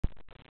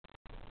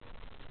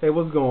Hey,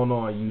 what's going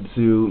on,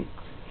 YouTube?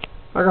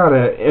 I got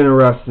an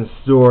interesting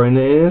story, and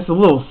it's a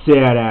little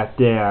sad at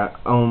that.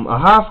 A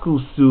high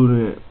school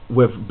student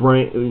with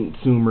brain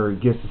tumor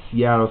gets the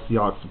Seattle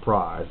Seahawks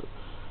surprise.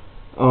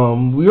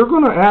 We're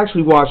going to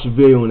actually watch the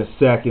video in a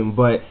second,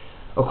 but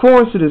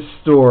according to this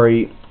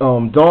story,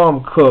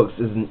 Dom Cooks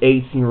is an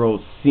 18-year-old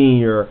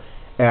senior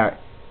at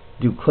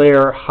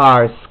Duclair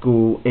High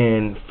School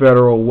in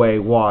Federal Way,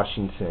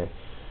 Washington.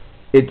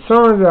 It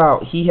turns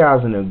out he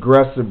has an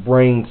aggressive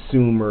brain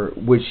tumor,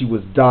 which he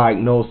was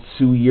diagnosed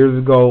 2 years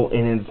ago,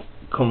 and it's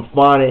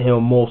confined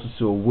him mostly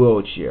to a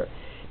wheelchair.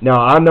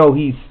 Now, I know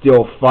he's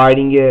still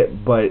fighting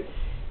it, but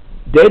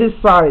they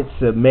decided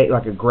to make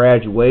like a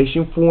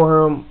graduation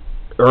for him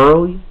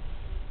early,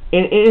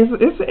 and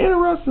it's an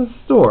interesting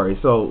story.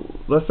 So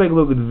let's take a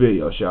look at the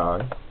video, shall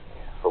we?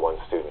 For one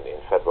student in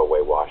Federal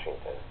Way,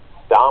 Washington,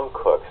 Dom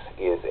Cooks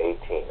is 18,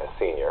 a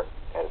senior,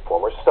 and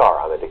former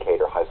star on the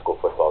Decatur high school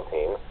football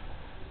team.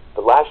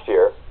 But last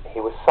year,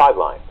 he was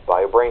sidelined by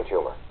a brain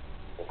tumor.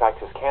 In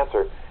fact, his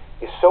cancer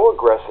is so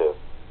aggressive,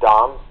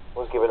 Dom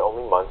was given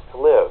only months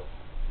to live.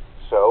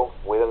 So,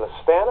 within the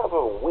span of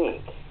a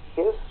week,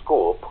 his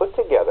school put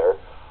together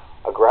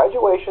a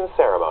graduation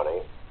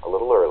ceremony a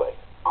little early.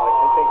 I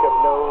can think of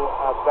no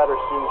better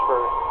students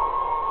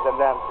than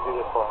them to do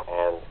this for.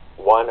 And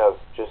one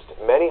of just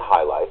many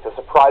highlights, a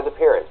surprise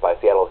appearance by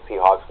Seattle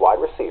Seahawks wide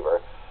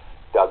receiver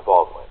Doug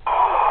Baldwin.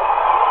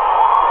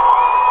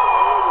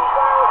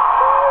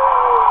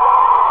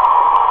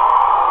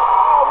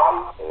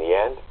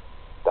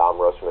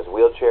 Dom rose from his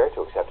wheelchair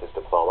to accept his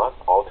diploma,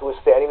 all to a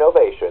standing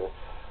ovation,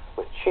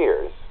 with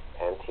cheers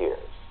and tears.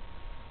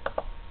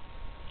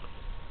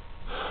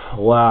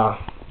 Wow.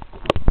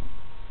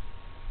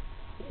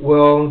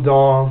 Well,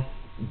 Dom,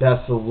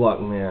 best of luck,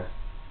 man.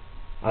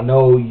 I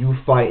know you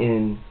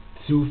fighting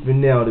tooth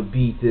and nail to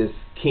beat this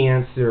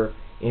cancer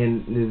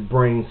and this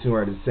brain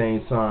tumor at the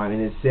same time, and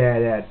it's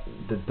sad that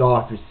the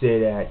doctors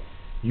say that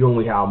you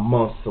only have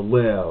months to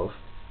live.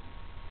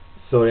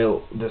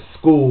 So the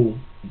school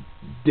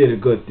did a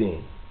good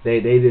thing.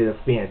 They did a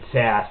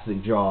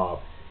fantastic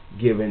job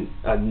giving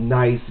a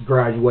nice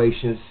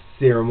graduation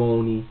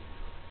ceremony,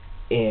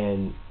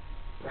 and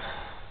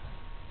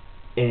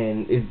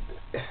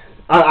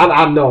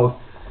I know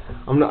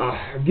I'm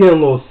getting a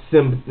little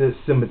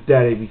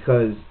sympathetic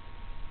because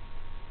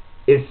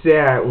it's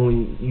sad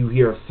when you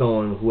hear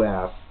someone who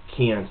has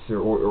cancer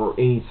or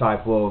any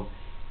type of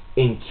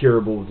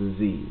incurable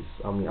disease.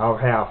 I mean, I've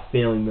had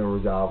family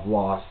members that I've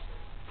lost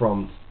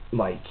from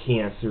like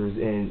cancers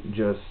and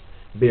just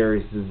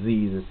various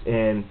diseases,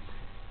 and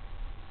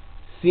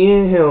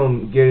seeing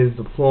him get his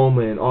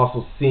diploma and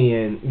also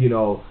seeing, you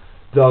know,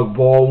 Doug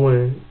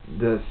Baldwin,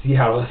 the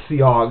Seattle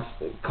Seahawks,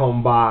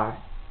 come by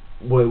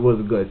was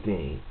a good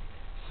thing.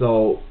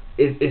 So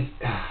it's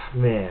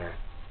man,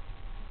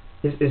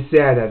 it's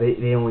sad that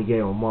they only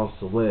gave him months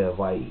to live,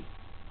 like,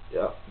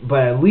 but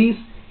at least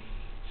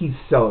he's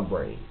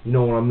celebrating. You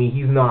know what I mean?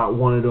 He's not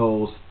one of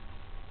those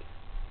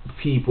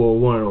people,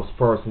 one of those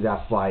persons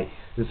that's like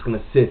just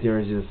gonna sit there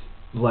and just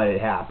let it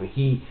happen.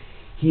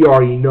 He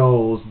already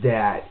knows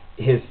that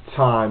his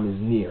time is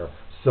near,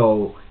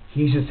 so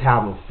he's just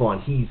having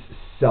fun. He's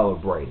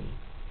celebrating,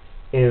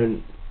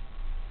 and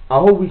I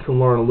hope we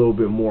can learn a little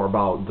bit more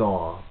about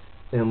Dom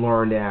and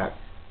learn that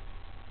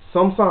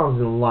sometimes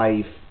in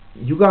life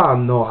you gotta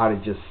know how to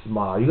just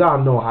smile. You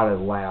gotta know how to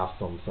laugh.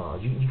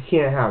 Sometimes you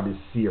can't have this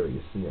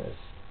seriousness,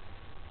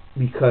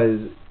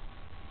 because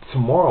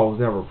tomorrow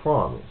is never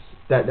promised.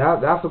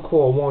 That's a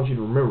quote I want you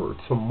to remember.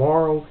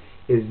 Tomorrow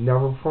is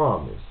never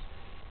promised.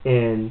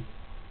 And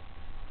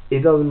it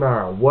doesn't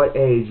matter what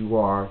age you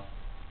are,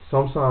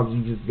 sometimes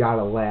you just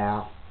gotta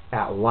laugh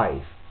at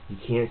life. You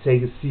can't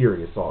take it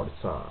serious all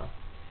the time.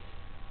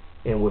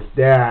 And with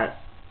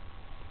that,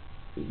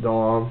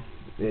 Dom,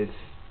 it's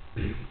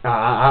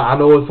I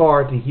know it's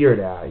hard to hear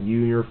that,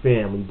 you and your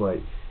family, but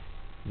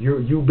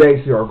you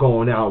basically are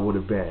going out with a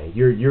bang.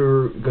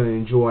 You're gonna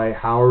enjoy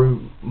however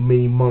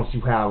many months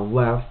you have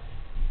left,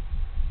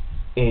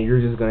 and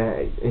you're just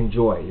going to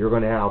enjoy it. You're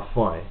going to have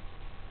fun.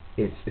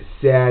 It's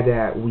sad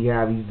that we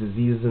have these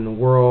diseases in the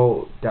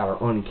world that are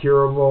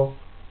uncurable,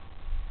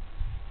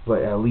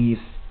 but at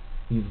least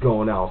he's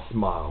going out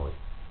smiling.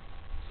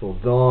 So,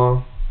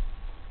 Dom,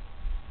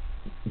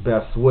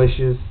 best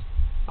wishes.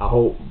 I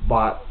hope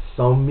by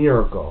some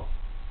miracle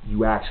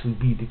you actually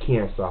beat the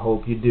cancer. I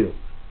hope you do,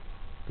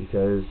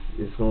 because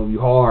it's going to be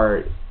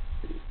hard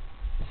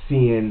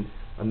seeing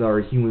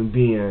another human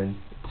being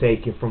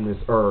taken from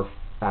this earth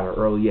at an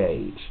early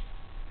age.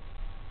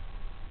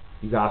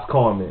 You guys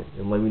comment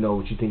and let me know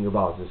what you think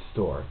about this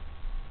story.